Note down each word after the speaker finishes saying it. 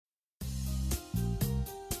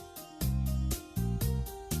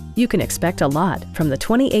You can expect a lot from the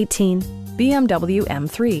 2018 BMW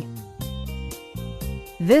M3.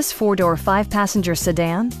 This four-door, five-passenger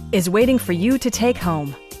sedan is waiting for you to take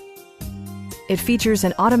home. It features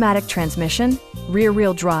an automatic transmission,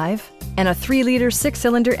 rear-wheel drive, and a 3-liter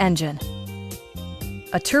six-cylinder engine.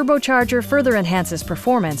 A turbocharger further enhances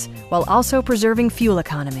performance while also preserving fuel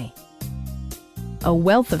economy. A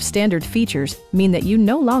wealth of standard features mean that you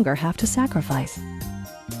no longer have to sacrifice,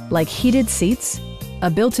 like heated seats, a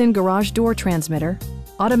built-in garage door transmitter,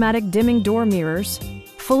 automatic dimming door mirrors,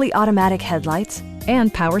 fully automatic headlights,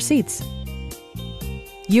 and power seats.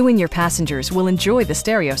 You and your passengers will enjoy the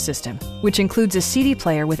stereo system, which includes a CD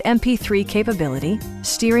player with MP3 capability,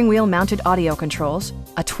 steering wheel mounted audio controls,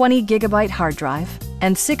 a 20 gigabyte hard drive,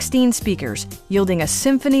 and 16 speakers, yielding a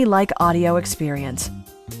symphony-like audio experience.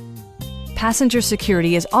 Passenger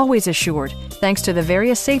security is always assured thanks to the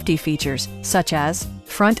various safety features such as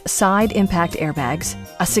front side impact airbags,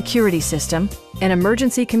 a security system, an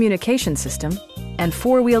emergency communication system, and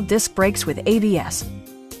four-wheel disc brakes with ABS.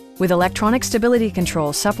 With electronic stability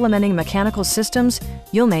control supplementing mechanical systems,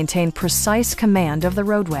 you'll maintain precise command of the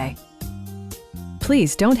roadway.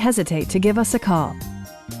 Please don't hesitate to give us a call.